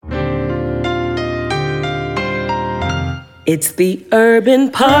It's the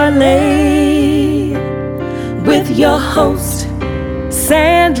Urban Parle with your host,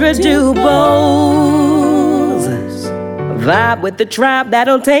 Sandra Dubose. Vibe with the tribe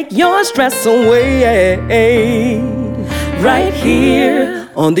that'll take your stress away. Right here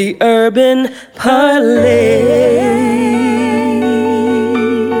on the Urban Parle.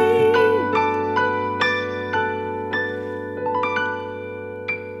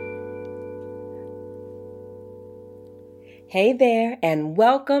 Hey there, and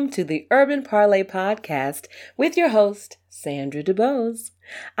welcome to the Urban Parle Podcast with your host, Sandra Dubose.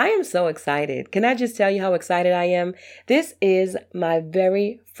 I am so excited. Can I just tell you how excited I am? This is my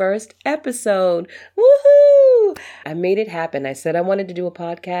very first episode. Woohoo! I made it happen. I said I wanted to do a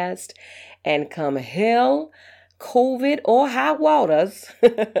podcast, and come hell, COVID, or high waters,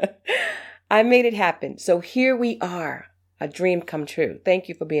 I made it happen. So here we are. A dream come true. Thank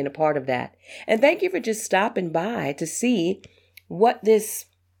you for being a part of that. And thank you for just stopping by to see what this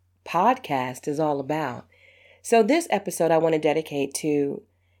podcast is all about. So this episode I want to dedicate to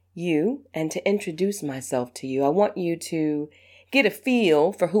you and to introduce myself to you. I want you to get a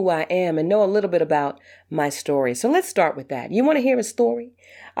feel for who I am and know a little bit about my story. So let's start with that. You want to hear a story?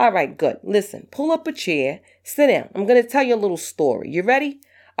 All right, good. Listen, pull up a chair, sit down. I'm going to tell you a little story. You ready?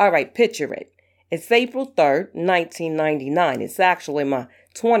 All right, picture it. It's April 3rd, 1999. It's actually my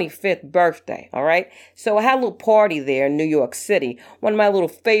 25th birthday, all right? So I had a little party there in New York City. One of my little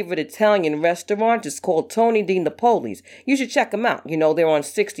favorite Italian restaurants is called Tony Di Napoli's. You should check them out. You know, they're on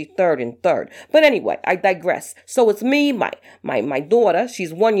 63rd and 3rd. But anyway, I digress. So it's me, my daughter.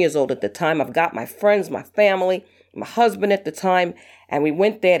 She's 1 year old at the time. I've got my friends, my family, my husband at the time, and we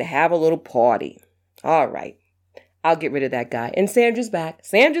went there to have a little party. All right. I'll get rid of that guy. And Sandra's back.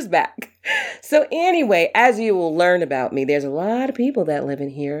 Sandra's back. So anyway, as you will learn about me, there's a lot of people that live in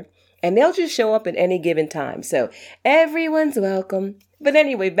here, and they'll just show up at any given time. So everyone's welcome. But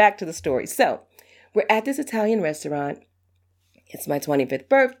anyway, back to the story. So we're at this Italian restaurant. It's my 25th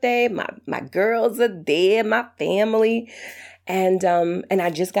birthday. My girls are there, my family. And I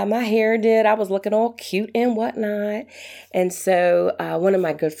just got my hair did. I was looking all cute and whatnot. And so one of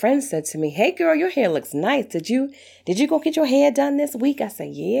my good friends said to me, "Hey girl, your hair looks nice. Did you go get your hair done this week?" I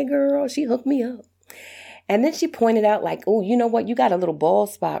said, "Yeah, girl." She hooked me up. And then she pointed out like, "Oh, you know what? You got a little bald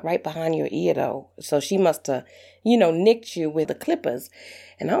spot right behind your ear though. So she must have, nicked you with the clippers."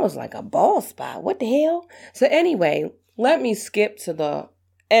 And I was like, "A bald spot? What the hell?" So anyway, let me skip to the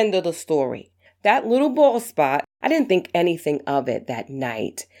end of the story. That little bald spot, I didn't think anything of it that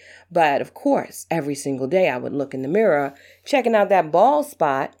night. But of course, every single day I would look in the mirror, checking out that bald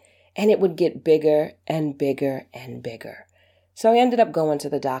spot, and it would get bigger and bigger and bigger. So I ended up going to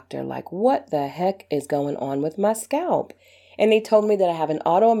the doctor like, what the heck is going on with my scalp? And they told me that I have an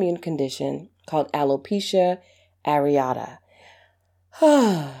autoimmune condition called alopecia areata.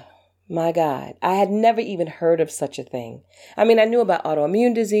 My God, I had never even heard of such a thing. I mean, I knew about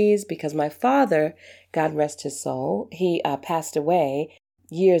autoimmune disease because my father, God rest his soul, he passed away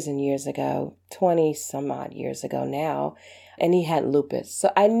years and years ago, 20 some odd years ago now, and he had lupus.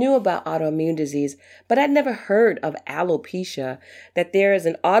 So I knew about autoimmune disease, but I'd never heard of alopecia, that there is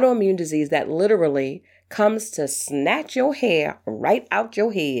an autoimmune disease that literally comes to snatch your hair right out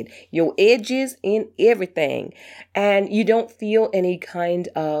your head, your edges and everything. And you don't feel any kind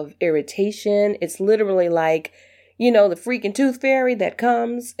of irritation. It's literally like, the freaking tooth fairy that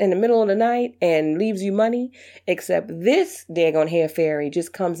comes in the middle of the night and leaves you money. Except this daggone hair fairy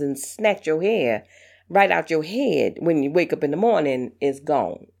just comes and snatch your hair right out your head when you wake up in the morning. It's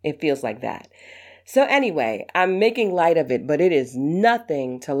gone. It feels like that. So anyway, I'm making light of it, but it is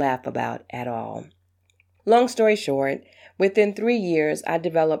nothing to laugh about at all. Long story short, within 3 years, I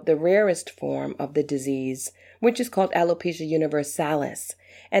developed the rarest form of the disease, which is called alopecia universalis.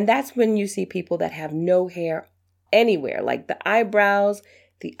 And that's when you see people that have no hair anywhere, like the eyebrows,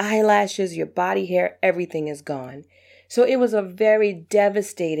 the eyelashes, your body hair, everything is gone. So it was a very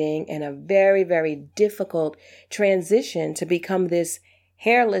devastating and a very, very difficult transition to become this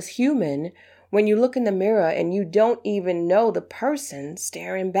hairless human when you look in the mirror and you don't even know the person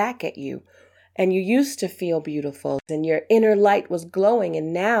staring back at you. And you used to feel beautiful and your inner light was glowing.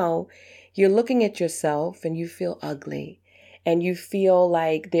 And now you're looking at yourself and you feel ugly and you feel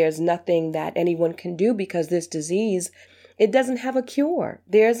like there's nothing that anyone can do because this disease, it doesn't have a cure.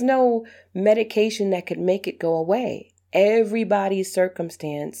 There's no medication that could make it go away. Everybody's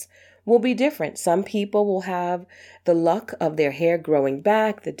circumstance will be different. Some people will have the luck of their hair growing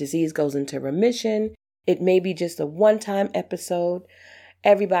back. The disease goes into remission. It may be just a one-time episode.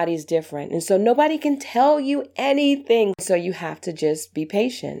 Everybody's different. And so nobody can tell you anything. So you have to just be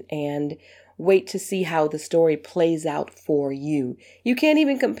patient and wait to see how the story plays out for you. You can't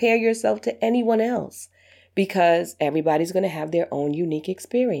even compare yourself to anyone else because everybody's going to have their own unique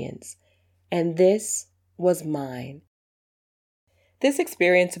experience. And this was mine. This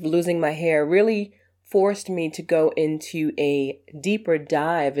experience of losing my hair really forced me to go into a deeper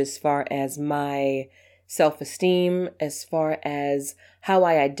dive as far as my self-esteem, as far as how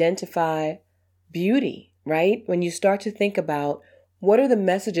I identify beauty, right? When you start to think about what are the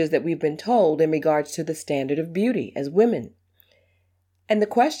messages that we've been told in regards to the standard of beauty as women. And the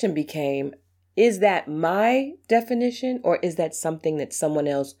question became, is that my definition or is that something that someone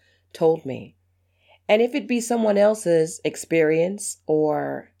else told me? And if it be someone else's experience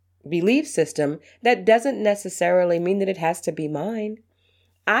or belief system, that doesn't necessarily mean that it has to be mine.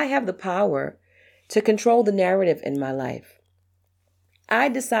 I have the power to control the narrative in my life. I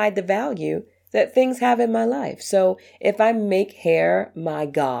decide the value that things have in my life. So if I make hair my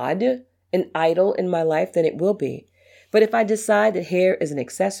God, an idol in my life, then it will be. But if I decide that hair is an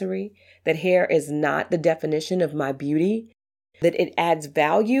accessory, that hair is not the definition of my beauty, that it adds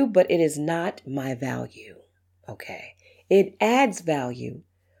value, but it is not my value. Okay. It adds value,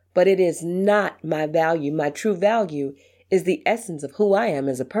 but it is not my value. My true value is the essence of who I am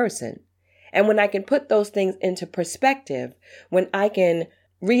as a person. And when I can put those things into perspective, when I can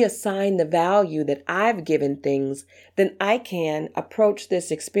reassign the value that I've given things, then I can approach this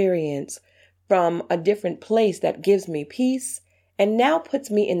experience from a different place that gives me peace and now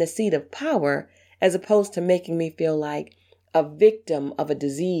puts me in the seat of power as opposed to making me feel like a victim of a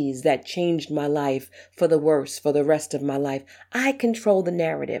disease that changed my life for the worse for the rest of my life. I control the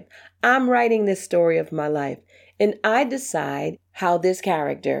narrative. I'm writing this story of my life, and I decide how this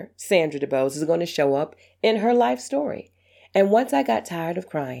character, Sandra Dubose, is going to show up in her life story. And once I got tired of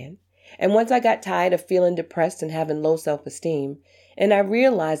crying, and once I got tired of feeling depressed and having low self-esteem, and I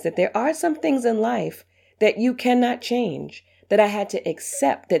realized that there are some things in life that you cannot change, that I had to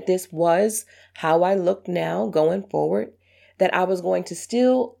accept that this was how I looked now going forward, that I was going to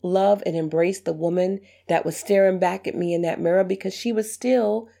still love and embrace the woman that was staring back at me in that mirror because she was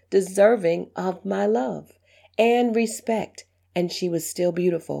still deserving of my love and respect. And she was still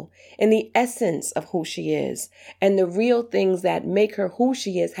beautiful. And the essence of who she is and the real things that make her who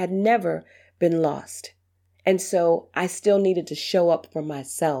she is had never been lost. And so I still needed to show up for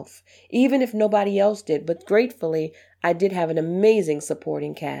myself, even if nobody else did. But gratefully, I did have an amazing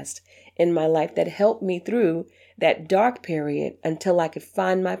supporting cast in my life that helped me through that dark period until I could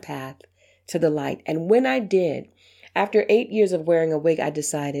find my path to the light. And when I did, after 8 years of wearing a wig, I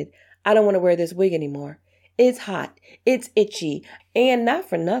decided I don't want to wear this wig anymore. It's hot, it's itchy, and not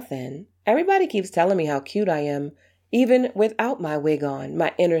for nothing. Everybody keeps telling me how cute I am, even without my wig on,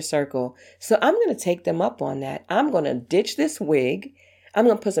 my inner circle. So I'm going to take them up on that. I'm going to ditch this wig. I'm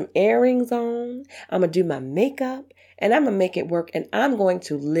going to put some earrings on. I'm going to do my makeup, and I'm going to make it work, and I'm going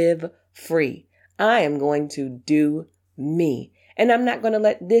to live free. I am going to do me. And I'm not going to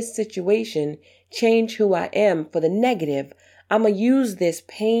let this situation change who I am for the negative. I'm going to use this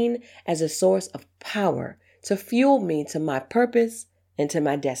pain as a source of power to fuel me to my purpose and to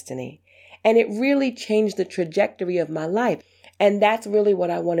my destiny. And it really changed the trajectory of my life. And that's really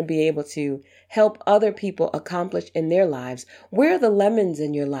what I want to be able to help other people accomplish in their lives. Where are the lemons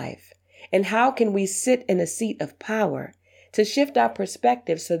in your life? And how can we sit in a seat of power to shift our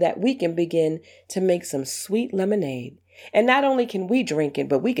perspective so that we can begin to make some sweet lemonade? And not only can we drink it,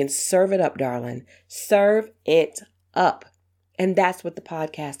 but we can serve it up, darling. Serve it up. And that's what the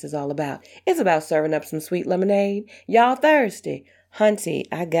podcast is all about. It's about serving up some sweet lemonade. Y'all thirsty? Hunty,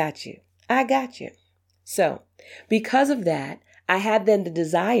 I got you. I got you. So because of that, I had then the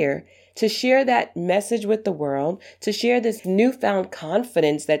desire to share that message with the world, to share this newfound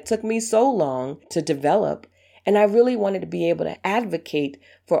confidence that took me so long to develop. And I really wanted to be able to advocate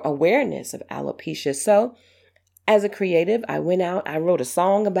for awareness of alopecia. So as a creative, I went out, I wrote a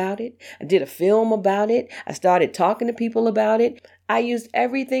song about it. I did a film about it. I started talking to people about it. I used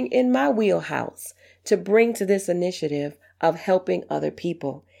everything in my wheelhouse to bring to this initiative of helping other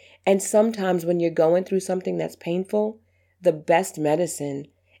people. And sometimes when you're going through something that's painful, the best medicine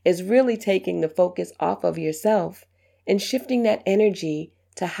is really taking the focus off of yourself and shifting that energy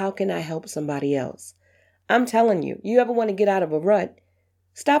to how can I help somebody else? I'm telling you, you ever want to get out of a rut,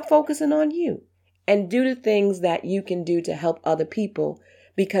 stop focusing on you and do the things that you can do to help other people,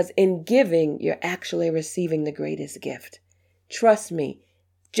 because in giving, you're actually receiving the greatest gift. Trust me,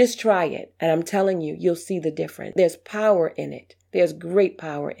 just try it. And I'm telling you, you'll see the difference. There's power in it. There's great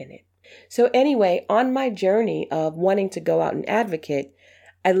power in it. So anyway, on my journey of wanting to go out and advocate,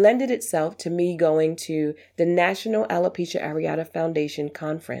 it lended itself to me going to the National Alopecia Areata Foundation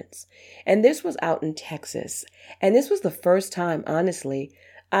conference. And this was out in Texas. And this was the first time, honestly,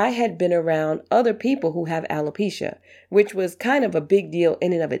 I had been around other people who have alopecia, which was kind of a big deal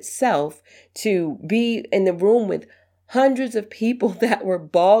in and of itself to be in the room with hundreds of people that were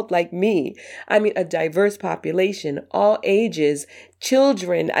bald like me. I mean, a diverse population, all ages,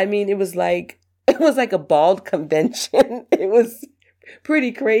 children. I mean, it was like a bald convention. It was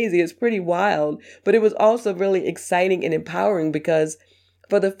pretty crazy. It's pretty wild, but it was also really exciting and empowering because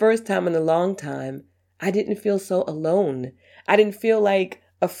for the first time in a long time, I didn't feel so alone. I didn't feel like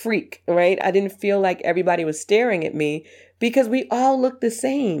a freak, right? I didn't feel like everybody was staring at me because we all looked the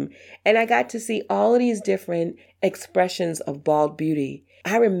same. And I got to see all of these different expressions of bald beauty.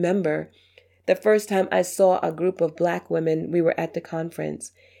 I remember the first time I saw a group of Black women, we were at the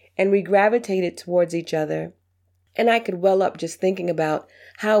conference and we gravitated towards each other. And I could well up just thinking about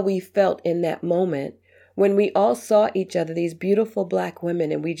how we felt in that moment when we all saw each other, these beautiful Black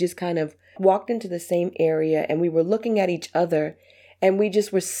women, and we just kind of walked into the same area and we were looking at each other and we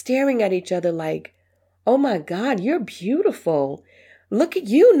just were staring at each other like, oh my God, you're beautiful. Look at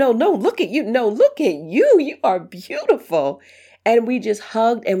you. No, look at you. No, look at you. You are beautiful. And we just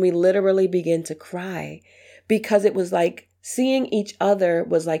hugged and we literally began to cry because it was like seeing each other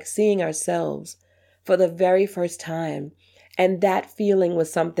was like seeing ourselves for the very first time. And that feeling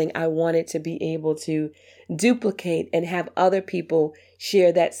was something I wanted to be able to duplicate and have other people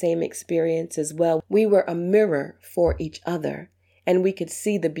share that same experience as well. We were a mirror for each other, and we could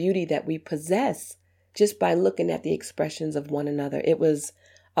see the beauty that we possess just by looking at the expressions of one another. It was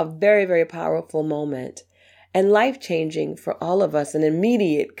a very, very powerful moment and life-changing for all of us, an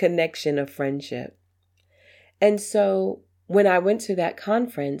immediate connection of friendship. And so when I went to that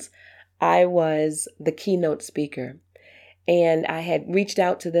conference, I was the keynote speaker. And I had reached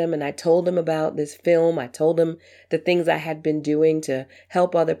out to them and I told them about this film. I told them the things I had been doing to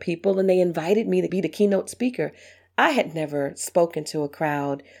help other people. And they invited me to be the keynote speaker. I had never spoken to a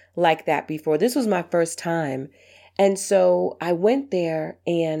crowd like that before. This was my first time. And so I went there,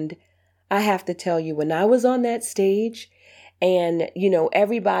 and I have to tell you, when I was on that stage, and,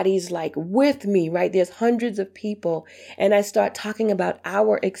 everybody's like with me, right? There's hundreds of people. And I start talking about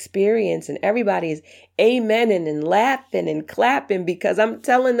our experience and everybody's amening and laughing and clapping because I'm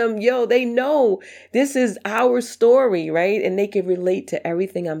telling them, they know this is our story, right? And they can relate to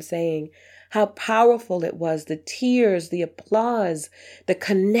everything I'm saying. How powerful it was, the tears, the applause, the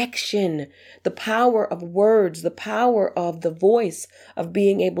connection, the power of words, the power of the voice, of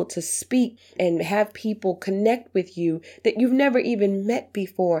being able to speak and have people connect with you that you've never even met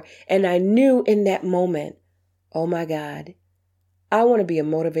before. And I knew in that moment, oh my God, I want to be a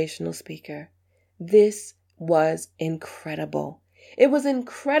motivational speaker. This was incredible. It was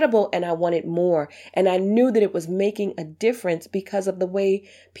incredible, and I wanted more. And I knew that it was making a difference because of the way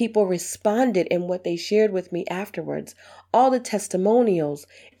people responded and what they shared with me afterwards. All the testimonials.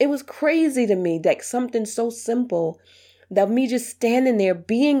 It was crazy to me that something so simple, that me just standing there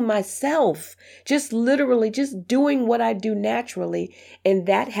being myself, just literally just doing what I do naturally, and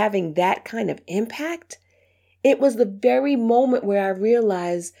that having that kind of impact. It was the very moment where I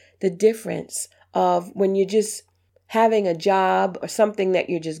realized the difference of when you're just having a job or something that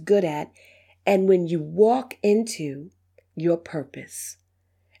you're just good at, and when you walk into your purpose.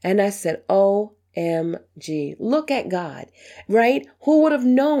 And I said, OMG, look at God, right? Who would have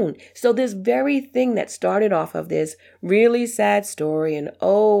known? So this very thing that started off of this really sad story, and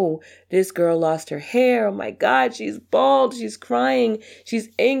this girl lost her hair. Oh my God, she's bald, she's crying, she's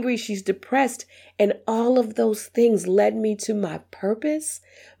angry, she's depressed. And all of those things led me to my purpose,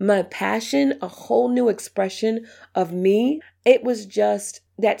 my passion, a whole new expression of me. It was just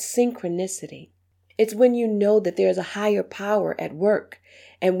that synchronicity. It's when you know that there's a higher power at work,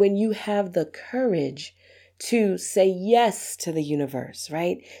 and when you have the courage to say yes to the universe,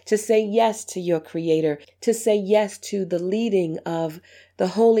 right? To say yes to your creator, to say yes to the leading of the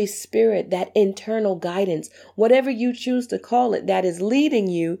Holy Spirit, that internal guidance, whatever you choose to call it, that is leading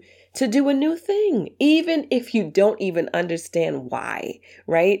you to do a new thing, even if you don't even understand why,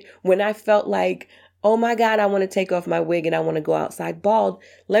 right? When I felt like, oh my God, I want to take off my wig and I want to go outside bald,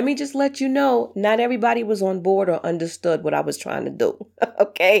 let me just let you know, not everybody was on board or understood what I was trying to do.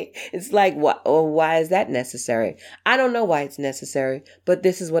 Okay? It's like, what? Oh, why is that necessary? I don't know why it's necessary, but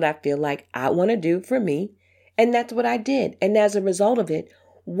this is what I feel like I want to do for me. And that's what I did. And as a result of it,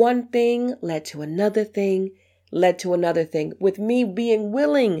 one thing led to another thing, led to another thing, with me being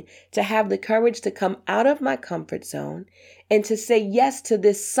willing to have the courage to come out of my comfort zone and to say yes to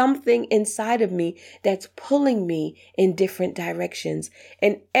this something inside of me that's pulling me in different directions.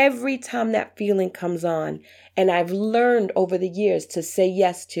 And every time that feeling comes on, and I've learned over the years to say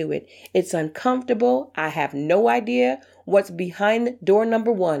yes to it, it's uncomfortable. I have no idea what's behind door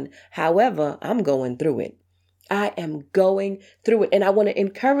number 1. However, I'm going through it. I am going through it. And I want to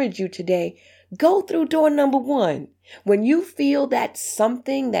encourage you today, go through door number 1. When you feel that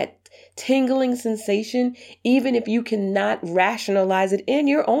something, that tingling sensation, even if you cannot rationalize it in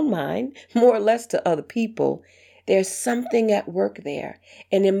your own mind, more or less to other people, there's something at work there.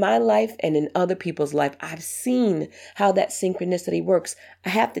 And in my life and in other people's life, I've seen how that synchronicity works. I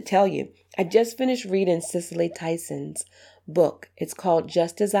have to tell you, I just finished reading Cicely Tyson's book. It's called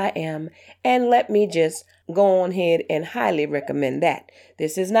Just As I Am. And let me just go on ahead and highly recommend that.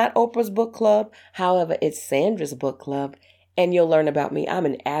 This is not Oprah's book club. However, it's Sandra's book club. And you'll learn about me. I'm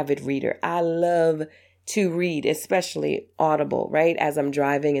an avid reader. I love to read, especially Audible, right? As I'm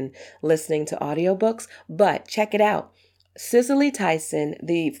driving and listening to audiobooks. But check it out. Cicely Tyson,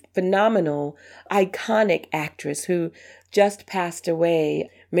 the phenomenal, iconic actress who just passed away.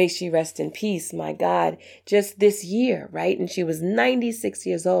 May she rest in peace, my God, just this year, right? And she was 96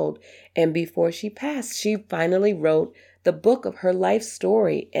 years old. And before she passed, she finally wrote the book of her life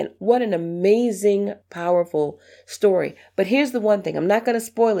story. And what an amazing, powerful story. But here's the one thing. I'm not going to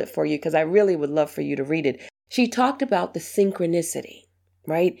spoil it for you because I really would love for you to read it. She talked about the synchronicity,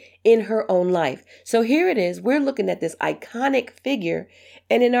 right, in her own life. So here it is. We're looking at this iconic figure.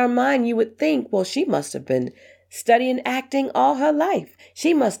 And in our mind, you would think, well, she must have been studying acting all her life.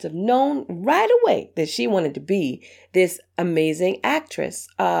 She must have known right away that she wanted to be this amazing actress.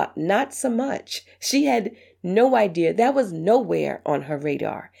 Not so much. She had no idea. That was nowhere on her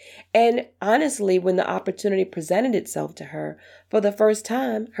radar. And honestly, when the opportunity presented itself to her for the first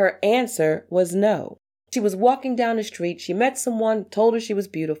time, her answer was no. She was walking down the street. She met someone, told her she was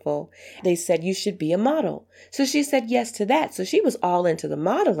beautiful. They said, you should be a model. So she said yes to that. So she was all into the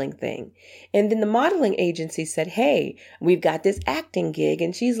modeling thing. And then the modeling agency said, hey, we've got this acting gig.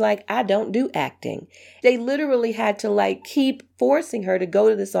 And she's like, I don't do acting. They literally had to keep forcing her to go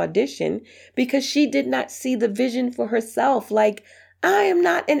to this audition because she did not see the vision for herself. I am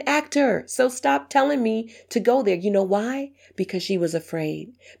not an actor, so stop telling me to go there. You know why? Because she was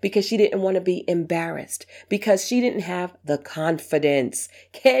afraid, because she didn't want to be embarrassed, because she didn't have the confidence.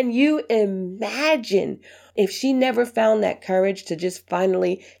 Can you imagine if she never found that courage to just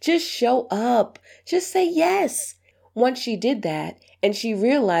finally just show up, just say yes? Once she did that and she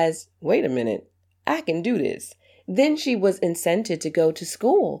realized, wait a minute, I can do this. Then she was incented to go to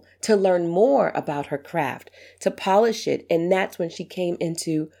school to learn more about her craft, to polish it. And that's when she came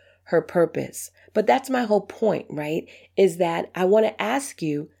into her purpose. But that's my whole point, right? Is that I want to ask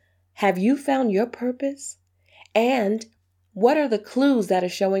you, have you found your purpose? And what are the clues that are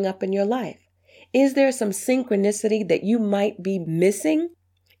showing up in your life? Is there some synchronicity that you might be missing?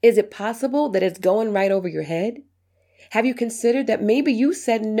 Is it possible that it's going right over your head? Have you considered that maybe you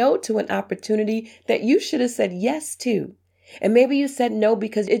said no to an opportunity that you should have said yes to? And maybe you said no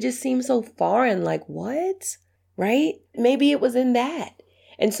because it just seemed so foreign, what? Right? Maybe it was in that.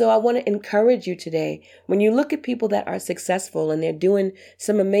 And so I want to encourage you today, when you look at people that are successful and they're doing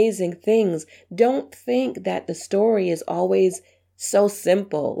some amazing things, don't think that the story is always so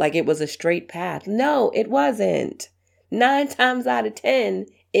simple, like it was a straight path. No, it wasn't. 9 times out of 10,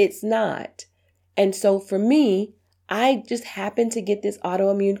 it's not. And so for me, I just happened to get this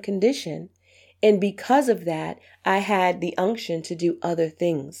autoimmune condition. And because of that, I had the unction to do other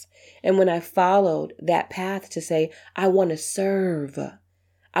things. And when I followed that path to say, I want to serve,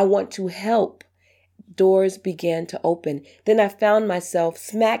 I want to help, doors began to open. Then I found myself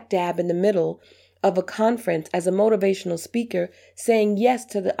smack dab in the middle of a conference as a motivational speaker, saying yes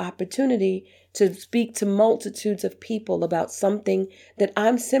to the opportunity to speak to multitudes of people about something that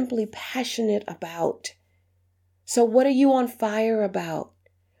I'm simply passionate about. So what are you on fire about?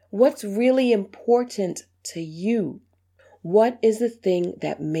 What's really important to you? What is the thing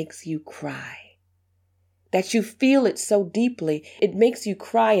that makes you cry? That you feel it so deeply, it makes you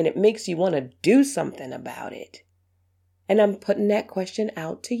cry and it makes you want to do something about it. And I'm putting that question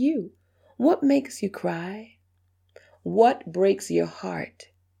out to you. What makes you cry? What breaks your heart?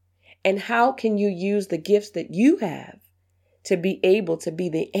 And how can you use the gifts that you have to be able to be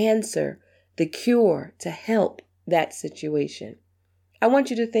the answer, the cure, to help that situation? I want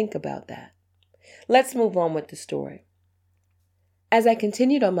you to think about that. Let's move on with the story. As I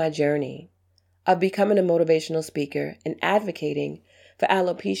continued on my journey of becoming a motivational speaker and advocating for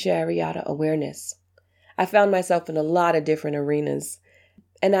alopecia areata awareness, I found myself in a lot of different arenas.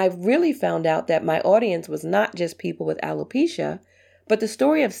 And I really found out that my audience was not just people with alopecia, but the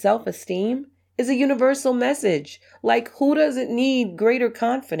story of self-esteem is a universal message. Like, who doesn't need greater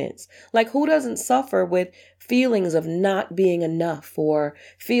confidence? Like, who doesn't suffer with feelings of not being enough or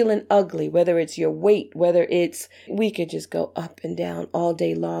feeling ugly, whether it's your weight, whether it's, we could just go up and down all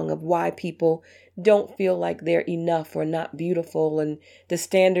day long of why people don't feel like they're enough or not beautiful, and the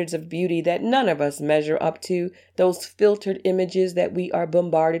standards of beauty that none of us measure up to, those filtered images that we are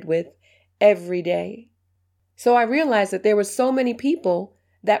bombarded with every day. So I realized that there were so many people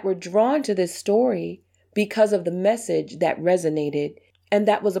that were drawn to this story because of the message that resonated and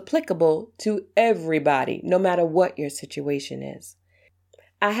that was applicable to everybody, no matter what your situation is.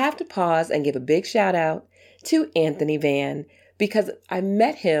 I have to pause and give a big shout out to Anthony Van because I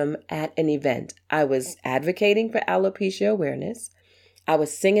met him at an event. I was advocating for alopecia awareness. I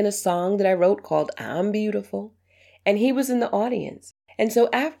was singing a song that I wrote called I'm Beautiful, and he was in the audience. And so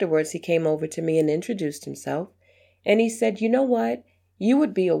afterwards, he came over to me and introduced himself, and he said, you know what? You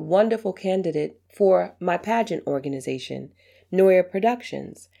would be a wonderful candidate for my pageant organization, Noya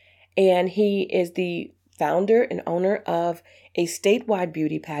Productions. And he is the founder and owner of a statewide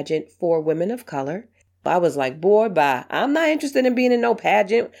beauty pageant for women of color. I was like, boy, bye. I'm not interested in being in no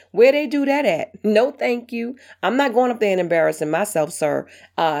pageant. Where they do that at? No, thank you. I'm not going up there and embarrassing myself, sir.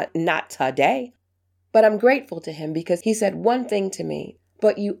 Not today. But I'm grateful to him because he said one thing to me,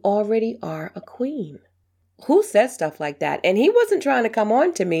 but you already are a queen. Who says stuff like that? And he wasn't trying to come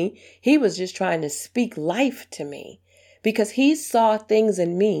on to me. He was just trying to speak life to me because he saw things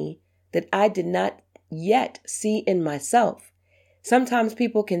in me that I did not yet see in myself. Sometimes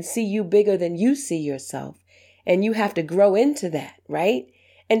people can see you bigger than you see yourself, and you have to grow into that, right?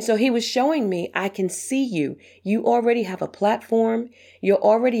 And so he was showing me, I can see you. You already have a platform. You're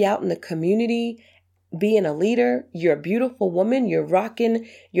already out in the community being a leader. You're a beautiful woman. You're rocking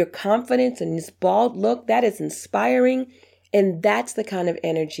your confidence and this bald look. That is inspiring. And that's the kind of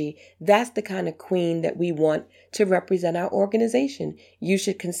energy, that's the kind of queen that we want to represent our organization. You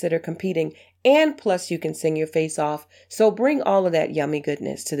should consider competing. And plus you can sing your face off. So bring all of that yummy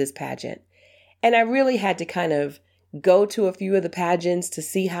goodness to this pageant. And I really had to kind of go to a few of the pageants to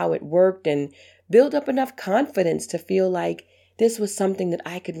see how it worked and build up enough confidence to feel like this was something that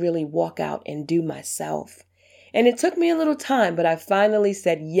I could really walk out and do myself. And it took me a little time, but I finally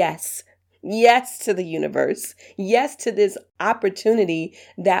said yes. Yes to the universe. Yes to this opportunity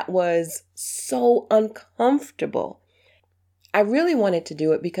that was so uncomfortable. I really wanted to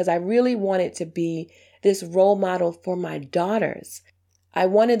do it because I really wanted to be this role model for my daughters. I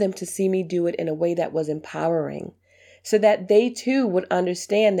wanted them to see me do it in a way that was empowering so that they too would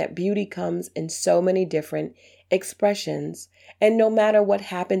understand that beauty comes in so many different expressions. And no matter what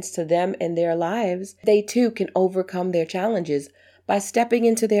happens to them in their lives, they too can overcome their challenges by stepping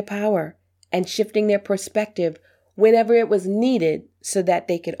into their power and shifting their perspective whenever it was needed so that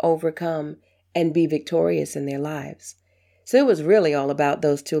they could overcome and be victorious in their lives. So it was really all about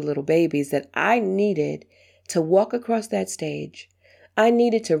those two little babies that I needed to walk across that stage. I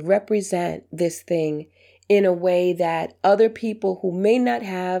needed to represent this thing in a way that other people who may not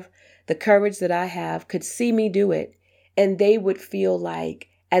have the courage that I have could see me do it, and they would feel like,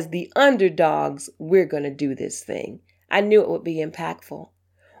 as the underdogs, we're going to do this thing. I knew it would be impactful.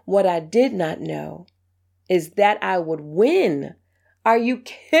 What I did not know is that I would win. Are you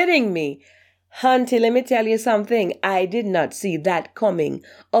kidding me? Hunty, let me tell you something. I did not see that coming.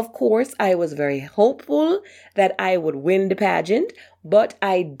 Of course, I was very hopeful that I would win the pageant, but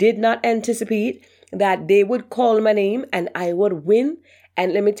I did not anticipate that they would call my name and I would win.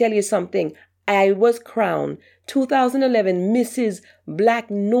 And let me tell you something. I was crowned 2011 Mrs. Black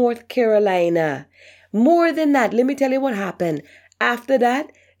North Carolina. More than that, let me tell you what happened. After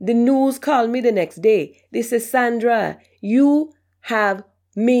that, the news called me the next day. They said, Sandra, you have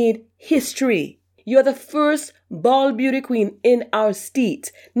made history. You're the first bald beauty queen in our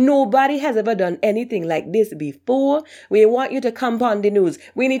state. Nobody has ever done anything like this before. We want you to come on the news.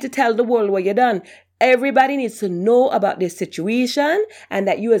 We need to tell the world what you've done. Everybody needs to know about this situation and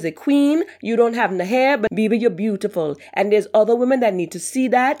that you as a queen, you don't have no hair, but baby, you're beautiful. And there's other women that need to see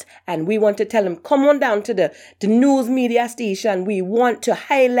that. And we want to tell them, come on down to the news media station. We want to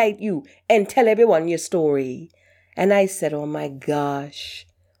highlight you and tell everyone your story. And I said, oh my gosh.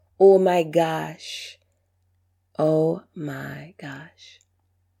 Oh my gosh. Oh my gosh.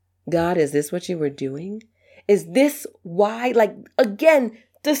 God, is this what you were doing? Is this why? Like, again,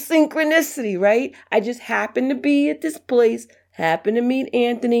 the synchronicity, right? I just happened to be at this place, happened to meet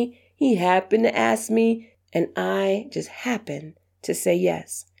Anthony. He happened to ask me, and I just happened to say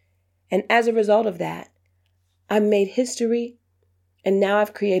yes. And as a result of that, I made history. And now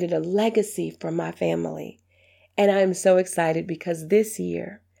I've created a legacy for my family. And I'm so excited because this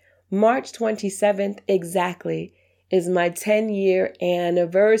year, March 27th exactly, is my 10-year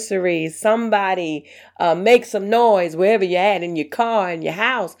anniversary. Somebody make some noise wherever you're at, in your car, in your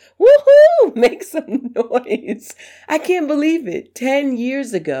house. Woohoo! Make some noise. I can't believe it. 10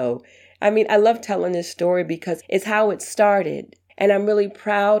 years ago. I mean, I love telling this story because it's how it started. And I'm really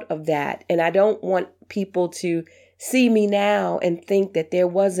proud of that. And I don't want people to see me now and think that there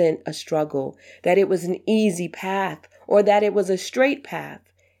wasn't a struggle, that it was an easy path, or that it was a straight path.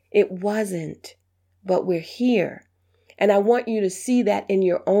 It wasn't. But we're here. And I want you to see that in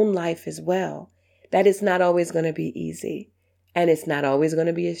your own life as well, that it's not always going to be easy and it's not always going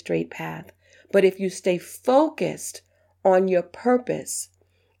to be a straight path. But if you stay focused on your purpose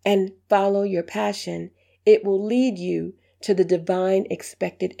and follow your passion, it will lead you to the divine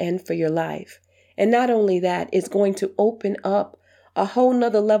expected end for your life. And not only that, it's going to open up a whole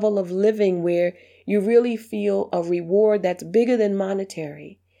nother level of living where you really feel a reward that's bigger than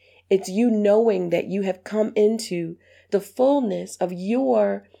monetary. It's you knowing that you have come into the fullness of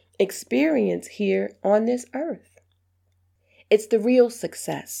your experience here on this earth. It's the real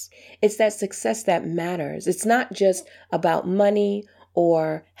success. It's that success that matters. It's not just about money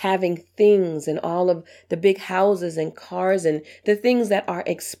or having things and all of the big houses and cars and the things that are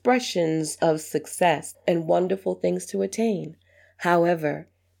expressions of success and wonderful things to attain. However,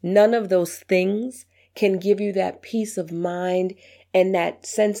 none of those things can give you that peace of mind and that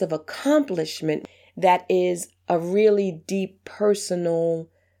sense of accomplishment that is a really deep personal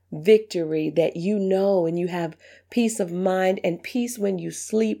victory that you know, and you have peace of mind and peace when you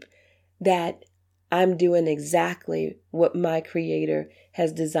sleep that I'm doing exactly what my Creator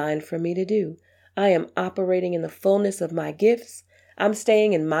has designed for me to do. I am operating in the fullness of my gifts. I'm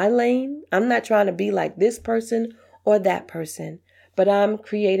staying in my lane. I'm not trying to be like this person or that person, but I'm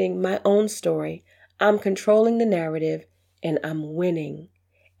creating my own story. I'm controlling the narrative and I'm winning.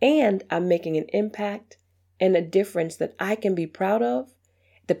 And I'm making an impact and a difference that I can be proud of.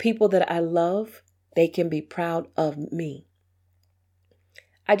 The people that I love, they can be proud of me.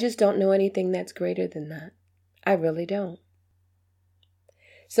 I just don't know anything that's greater than that. I really don't.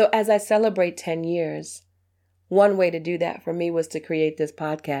 So as I celebrate 10 years, one way to do that for me was to create this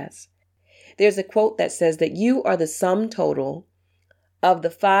podcast. There's a quote that says that you are the sum total of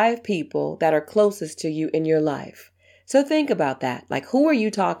the 5 people that are closest to you in your life. So think about that. Like, who are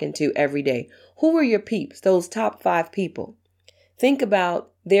you talking to every day? Who are your peeps, those top 5 people? Think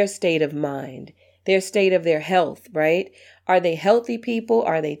about their state of mind, their state of their health, right? Are they healthy people?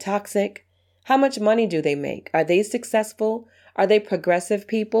 Are they toxic? How much money do they make? Are they successful? Are they progressive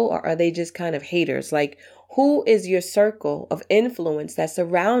people, or are they just kind of haters? Like, who is your circle of influence that's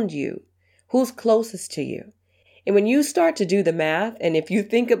around you? Who's closest to you? And when you start to do the math, and if you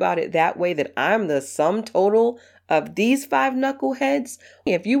think about it that way, that I'm the sum total of these 5 knuckleheads,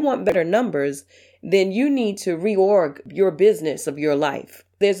 if you want better numbers, then you need to reorg your business of your life.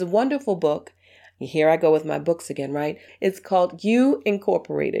 There's a wonderful book. Here I go with my books again, right? It's called You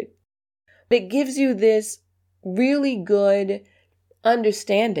Incorporated. It gives you this really good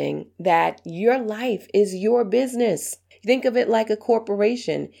understanding that your life is your business. Think of it like a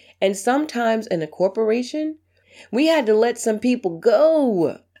corporation. And sometimes in a corporation, we had to let some people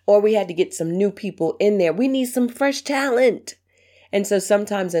go, or we had to get some new people in there. We need some fresh talent. And so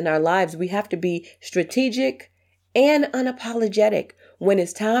sometimes in our lives, we have to be strategic and unapologetic. When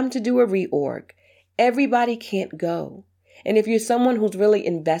it's time to do a reorg, everybody can't go. And if you're someone who's really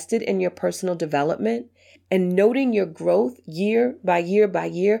invested in your personal development and noting your growth year by year by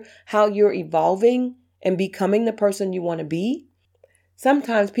year, how you're evolving and becoming the person you want to be,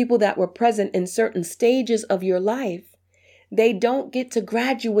 sometimes people that were present in certain stages of your life, they don't get to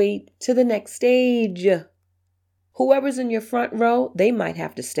graduate to the next stage. Whoever's in your front row, they might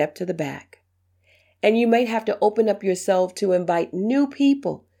have to step to the back. And you might have to open up yourself to invite new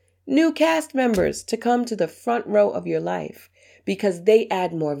people, new cast members to come to the front row of your life because they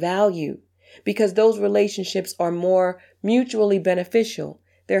add more value, because those relationships are more mutually beneficial.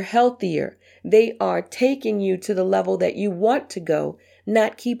 They're healthier. They are taking you to the level that you want to go,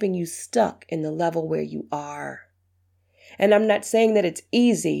 not keeping you stuck in the level where you are. And I'm not saying that it's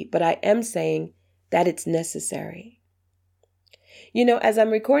easy, but I am saying that it's necessary. You know, as I'm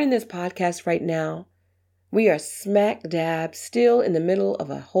recording this podcast right now, we are smack dab still in the middle of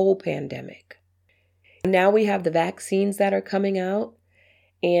a whole pandemic. Now we have the vaccines that are coming out,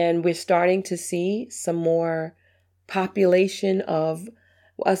 and we're starting to see some more population of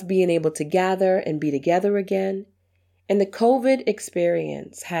us being able to gather and be together again. And the COVID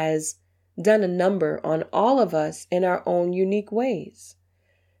experience has done a number on all of us in our own unique ways.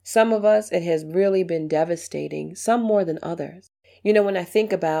 Some of us, it has really been devastating, some more than others. When I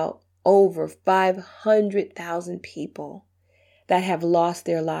think about over 500,000 people that have lost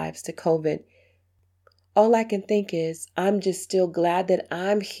their lives to COVID, all I can think is, I'm just still glad that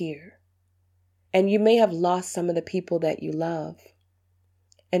I'm here. And you may have lost some of the people that you love.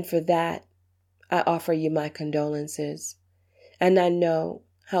 And for that, I offer you my condolences. And I know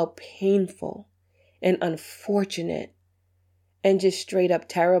how painful and unfortunate and just straight up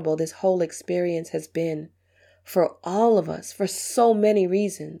terrible this whole experience has been for all of us, for so many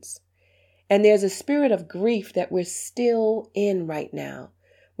reasons. And there's a spirit of grief that we're still in right now,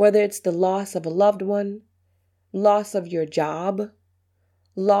 whether it's the loss of a loved one, loss of your job,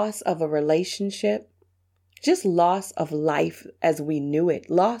 loss of a relationship, just loss of life as we knew it,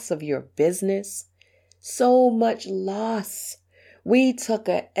 loss of your business, so much loss. We took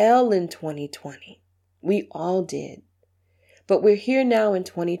a L in 2020. We all did. But we're here now in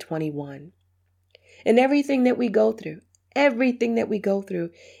 2021. And everything that we go through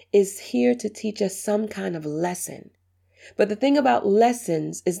is here to teach us some kind of lesson. But the thing about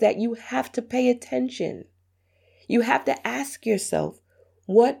lessons is that you have to pay attention. You have to ask yourself,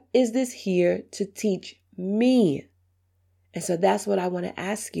 what is this here to teach me? And so that's what I want to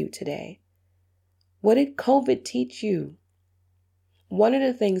ask you today. What did COVID teach you? One of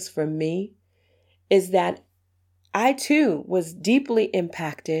the things for me is that I too was deeply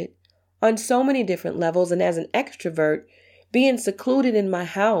impacted on so many different levels. And as an extrovert, being secluded in my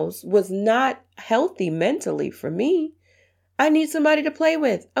house was not healthy mentally for me. I need somebody to play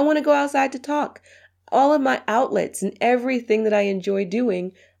with. I want to go outside to talk. All of my outlets and everything that I enjoy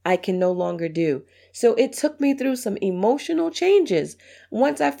doing, I can no longer do. So it took me through some emotional changes.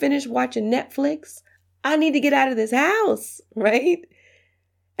 Once I finished watching Netflix, I need to get out of this house, right?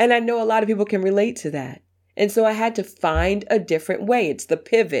 And I know a lot of people can relate to that. And so I had to find a different way. It's the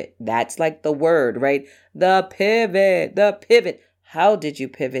pivot. That's like the word, right? The pivot. How did you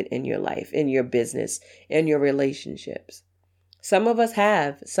pivot in your life, in your business, in your relationships? Some of us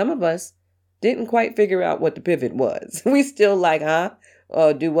have. Some of us didn't quite figure out what the pivot was. We still like,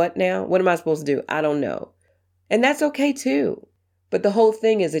 do what now? What am I supposed to do? I don't know. And that's okay too. But the whole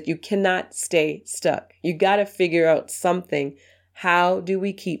thing is that you cannot stay stuck. You got to figure out something. How do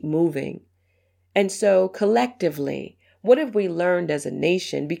we keep moving? And so collectively, what have we learned as a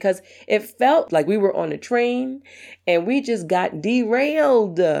nation? Because it felt like we were on a train and we just got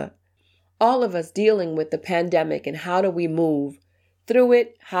derailed. All of us dealing with the pandemic, and how do we move through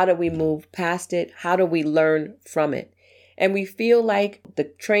it? How do we move past it? How do we learn from it? And we feel like the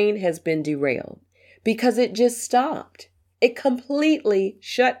train has been derailed because it just stopped. It completely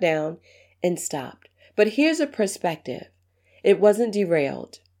shut down and stopped. But here's a perspective. It wasn't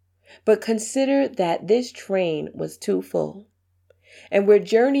derailed. But consider that this train was too full, and we're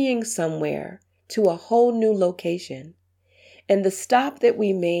journeying somewhere to a whole new location. And the stop that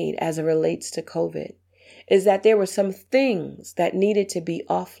we made as it relates to COVID is that there were some things that needed to be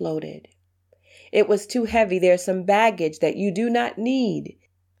offloaded. It was too heavy. There's some baggage that you do not need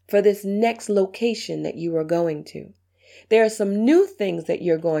for this next location that you are going to. There are some new things that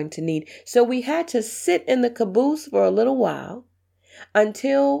you're going to need. So we had to sit in the caboose for a little while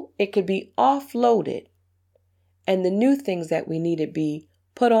until it could be offloaded and the new things that we needed be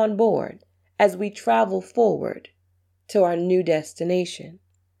put on board as we travel forward to our new destination.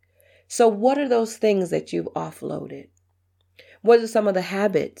 So what are those things that you've offloaded? What are some of the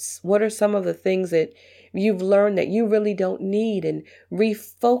habits? What are some of the things that you've learned that you really don't need and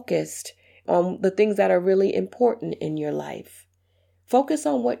refocused on the things that are really important in your life? Focus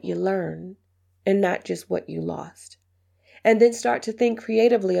on what you learned and not just what you lost. And then start to think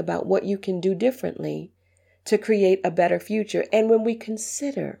creatively about what you can do differently to create a better future. And when we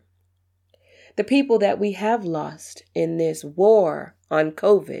consider the people that we have lost in this war on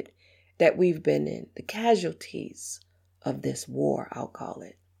COVID that we've been in, the casualties of this war, I'll call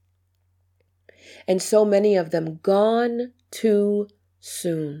it. And so many of them gone too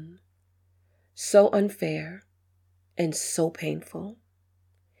soon. So unfair and so painful.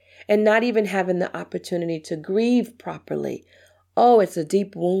 And not even having the opportunity to grieve properly. Oh, it's a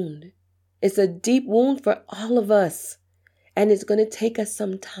deep wound. It's a deep wound for all of us. And it's going to take us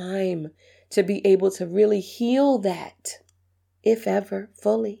some time to be able to really heal that, if ever,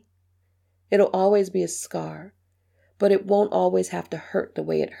 fully. It'll always be a scar, but it won't always have to hurt the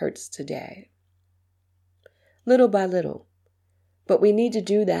way it hurts today. Little by little. But we need to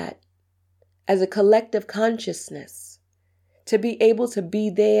do that as a collective consciousness, to be able to be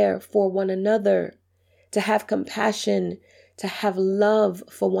there for one another, to have compassion, to have love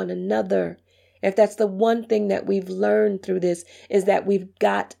for one another. If that's the one thing that we've learned through this, is that we've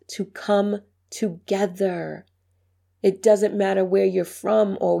got to come together. It doesn't matter where you're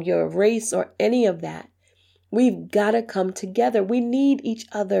from or your race or any of that. We've got to come together. We need each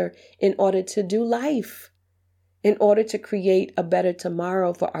other in order to do life, in order to create a better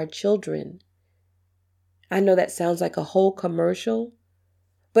tomorrow for our children. I know that sounds like a whole commercial,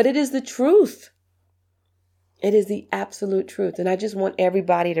 but it is the truth. It is the absolute truth. And I just want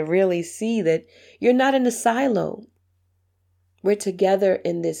everybody to really see that you're not in a silo. We're together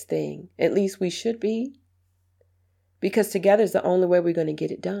in this thing. At least we should be. Because together is the only way we're going to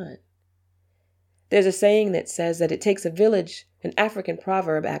get it done. There's a saying that says that it takes a village, an African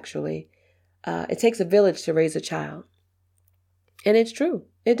proverb actually, it takes a village to raise a child. And it's true.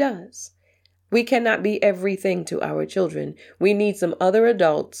 It does. We cannot be everything to our children. We need some other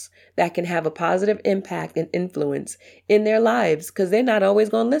adults that can have a positive impact and influence in their lives, because they're not always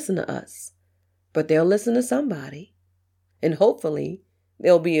going to listen to us. But they'll listen to somebody. And hopefully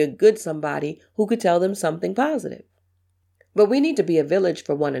there'll be a good somebody who could tell them something positive. But we need to be a village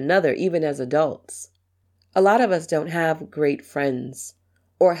for one another, even as adults. A lot of us don't have great friends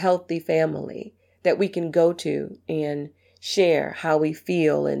or healthy family that we can go to and share how we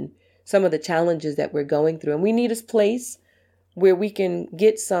feel and some of the challenges that we're going through. And we need a place where we can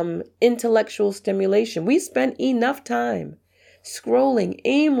get some intellectual stimulation. We spend enough time scrolling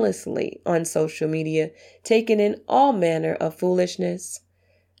aimlessly on social media, taking in all manner of foolishness.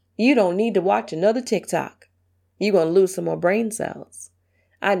 You don't need to watch another TikTok. You're going to lose some more brain cells.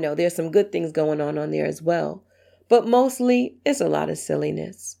 I know there's some good things going on there as well, but mostly it's a lot of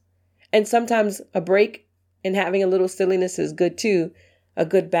silliness. And sometimes a break and having a little silliness is good too, a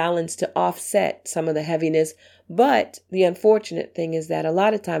good balance to offset some of the heaviness. But the unfortunate thing is that a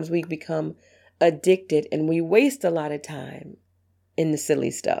lot of times we become addicted and we waste a lot of time in the silly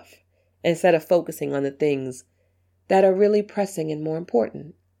stuff instead of focusing on the things that are really pressing and more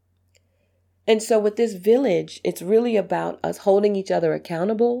important. And so with this village, it's really about us holding each other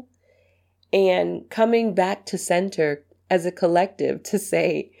accountable and coming back to center as a collective to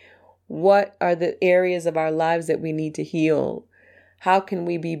say, what are the areas of our lives that we need to heal? How can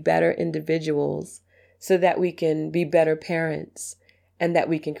we be better individuals so that we can be better parents and that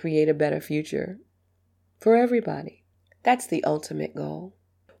we can create a better future for everybody? That's the ultimate goal.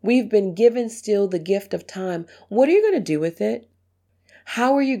 We've been given still the gift of time. What are you going to do with it?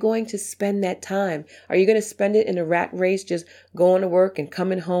 How are you going to spend that time? Are you going to spend it in a rat race, just going to work and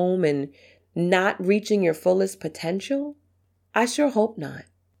coming home and not reaching your fullest potential? I sure hope not.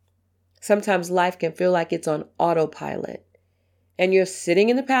 Sometimes life can feel like it's on autopilot and you're sitting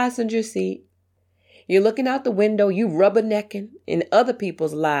in the passenger seat. You're looking out the window, you rubbernecking in other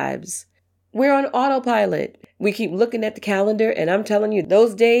people's lives. We're on autopilot. We keep looking at the calendar and I'm telling you,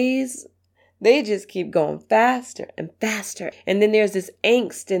 those days, they just keep going faster and faster. And then there's this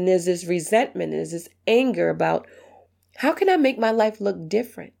angst and there's this resentment, and there's this anger about how can I make my life look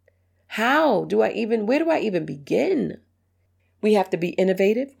different? Where do I even begin? We have to be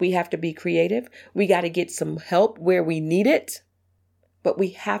innovative. We have to be creative. We got to get some help where we need it. But we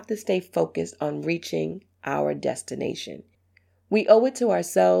have to stay focused on reaching our destination. We owe it to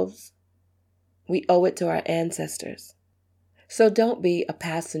ourselves. We owe it to our ancestors. So don't be a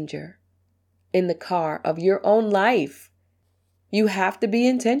passenger in the car of your own life. You have to be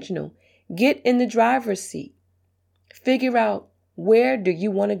intentional. Get in the driver's seat. Figure out, where do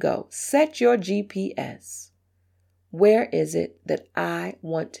you want to go? Set your GPS. Where is it that I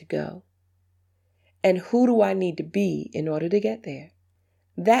want to go? And who do I need to be in order to get there?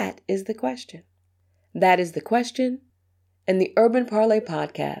 That is the question. That is the question. And the Urban Parle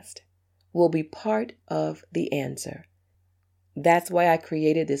Podcast will be part of the answer. That's why I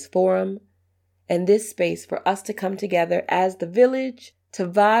created this forum and this space for us to come together as the village to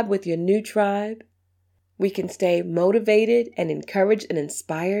vibe with your new tribe. We can stay motivated and encouraged and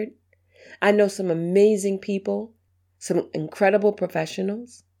inspired. I know some amazing people, some incredible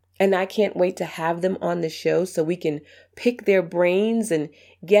professionals, and I can't wait to have them on the show so we can pick their brains and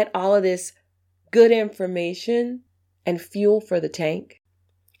get all of this good information and fuel for the tank.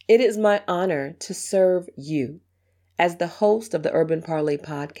 It is my honor to serve you as the host of the Urban Parle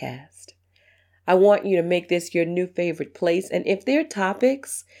Podcast. I want you to make this your new favorite place. And if there are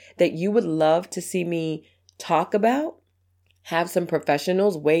topics that you would love to see me talk about, have some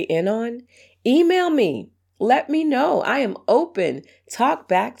professionals weigh in on, email me. Let me know. I am open. Talk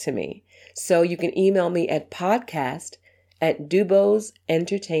back to me. So you can email me at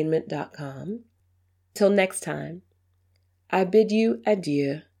podcast@duboseentertainment.com. Till next time, I bid you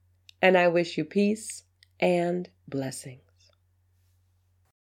adieu, and I wish you peace and blessings.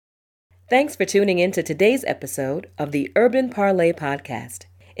 Thanks for tuning in to today's episode of the Urban Parle Podcast.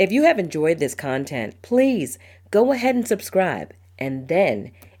 If you have enjoyed this content, please go ahead and subscribe and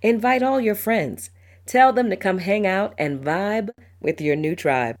then invite all your friends. Tell them to come hang out and vibe with your new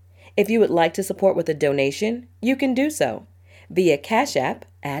tribe. If you would like to support with a donation, you can do so via Cash App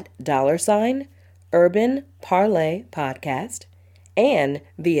at $Urban Parle Podcast and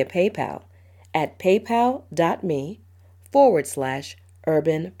via PayPal at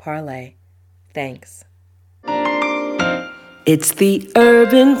paypal.me/Urban Parle. Thanks. It's the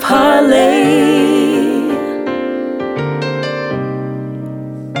Urban Parle.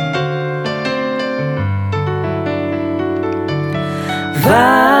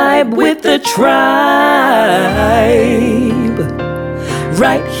 Vibe with the tribe,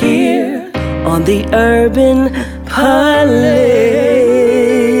 right here on the Urban Parle.